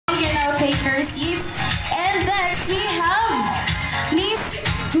take your seats. And next we have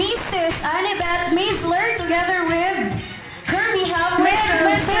Mrs. Annabeth Maisler together with her behalf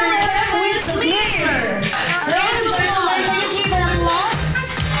Mr. Philip Whistler. Ladies and gentlemen, can you give an applause?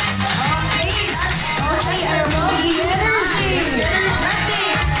 Okay, I love the energy.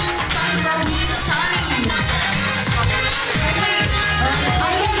 Energetic. Aside from being sunny.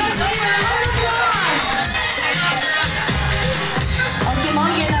 Okay, let's give her a round of applause. Okay,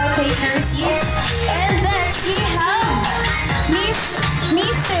 mom, you now take your seats. And next we have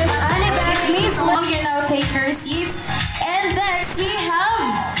Mrs. Annabeth Maisler. Mom, you now take your seats. And next we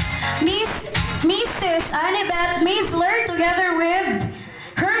have Mrs. Annabeth Maisler together with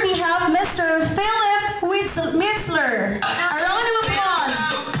her behalf Mr. Philip Whistler. A round of applause.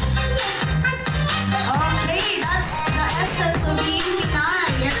 Okay, that's the essence of being Pinay.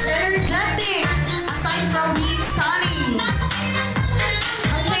 It's energetic, aside from being sunny.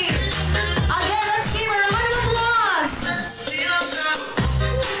 Okay, again, let's give her a round of applause.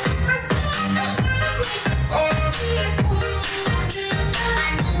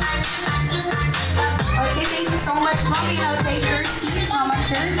 Okay, thank you so much, Mommy. Now take your seats, Mama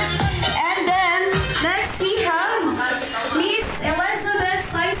sir. And then next we have Miss Elizabeth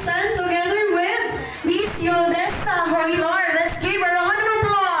Sison together with Miss Yodessa Hoylar. Let's give her a round of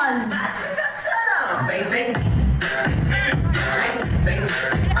applause. That's a good setup, baby.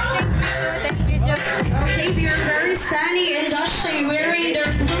 Okay, they are very sunny and dusty, wearing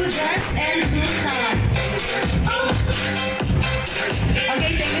their blue dress and blue top.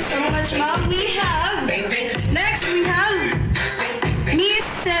 Okay, thank you so much, Mom. Next we have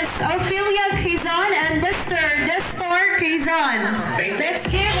Mrs. Ophelia Quezon and Mr. Destor Quezon. Let's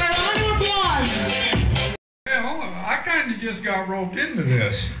give a round of applause. Well, I kind of just got roped into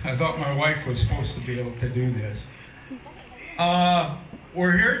this. I thought my wife was supposed to be able to do this.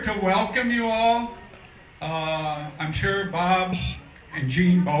 We're here to welcome you all. I'm sure Bob and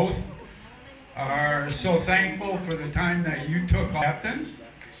Jean both are so thankful for the time that you took, Captain,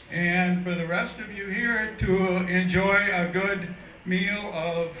 and for the rest of you here to enjoy a good meal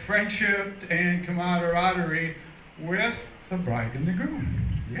of friendship and camaraderie with the bride and the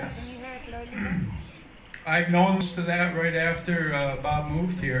groom. Yes. I've known to that right after Bob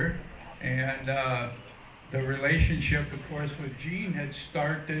moved here, and the relationship, of course, with Jean had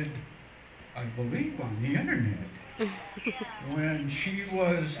started, I believe, on the internet. When she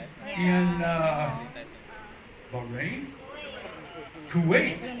was in Bahrain?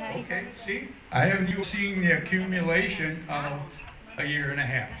 Kuwait. Okay, see? I have seen the accumulation of a year and a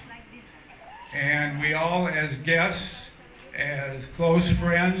half. And we all, as guests, as close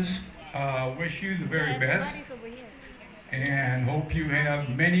friends, wish you the very best. And hope you have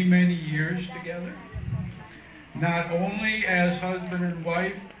many, many years together. Not only as husband and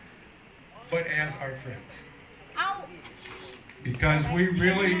wife, but as our friends. Because we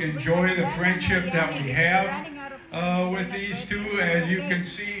really enjoy the friendship that we have with these two, as you can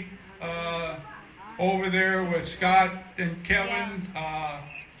see over there with Scott and Kevin.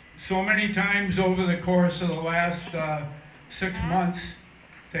 So many times over the course of the last 6 months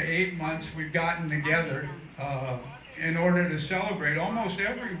to 8 months, we've gotten together in order to celebrate almost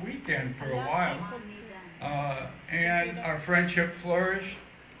every weekend for a while. And our friendship flourished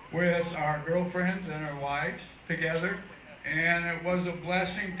with our girlfriends and our wives together. And it was a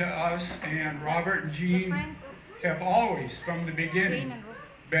blessing to us, and Robert and Jean have always, from the beginning,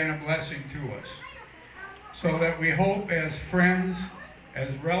 been a blessing to us. So that we hope as friends,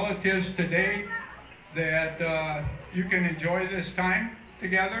 as relatives today, that you can enjoy this time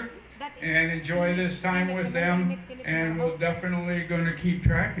together and enjoy this time with them, and we're definitely going to keep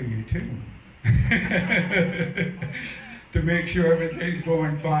track of you too. To make sure everything's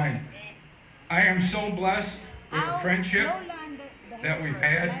going fine. I am so blessed with the friendship that we've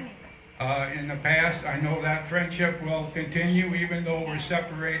had in the past. I know that friendship will continue even though we're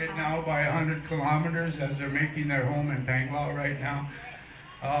separated now by 100 kilometers as they're making their home in Panglao right now.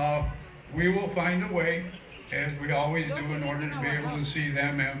 We will find a way, as we always do, in order to be able to see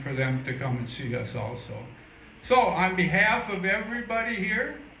them and for them to come and see us also. So on behalf of everybody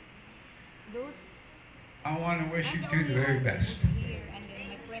here, I want to wish you two the very best.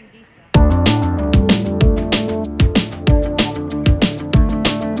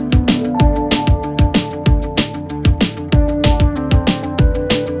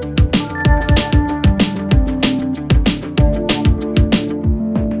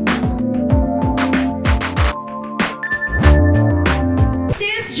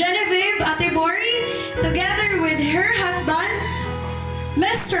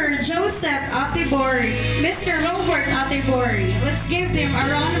 Mr. Joseph Atibori, Mr. Robert Atibori. Let's give them a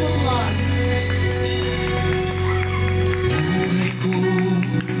round of applause. Buhay ko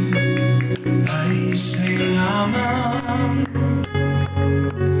ay sa'yo lamang.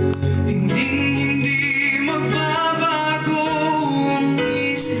 Hindi magbabago ang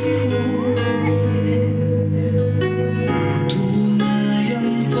isip ko. Tunay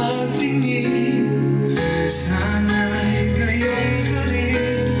ang pagtingin, sana'y gayon ka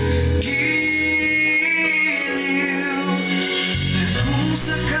rin. Giliw na kung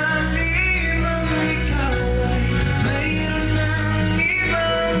sakali mang ikaw ay mayroon ng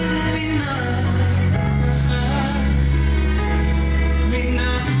ibang minamahal.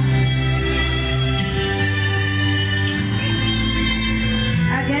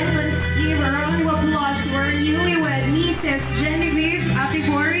 Again, let's give a round of applause for our newlywed Mrs. Genevieve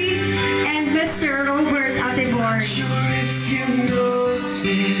Atibori and Mr. Robert Atibori. Sure if you know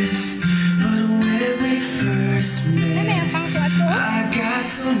this, but when we first met, I got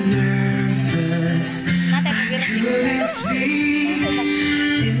so nervous I couldn't speak.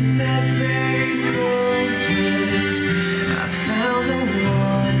 In that very moment, I found the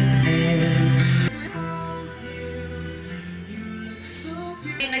one, and you look so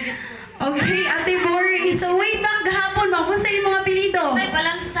beautiful. Okay, Ate Bori. So wait back gahapon ba? Kung sa mga apelido? Ay,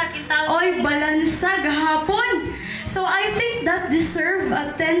 balansag yung tawag. Oy, balansa gahapon. So I think that deserve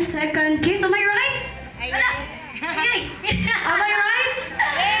a 10-second kiss. Am I right? Am I right?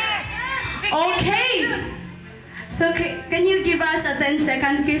 Okay. So can you give us a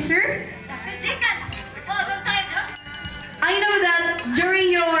 10-second kiss, sir? I know that during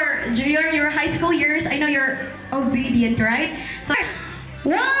your high school years, I know you're obedient, right? So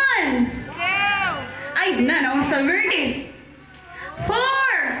 1, ay, no, so very 4,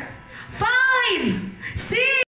 5, 6.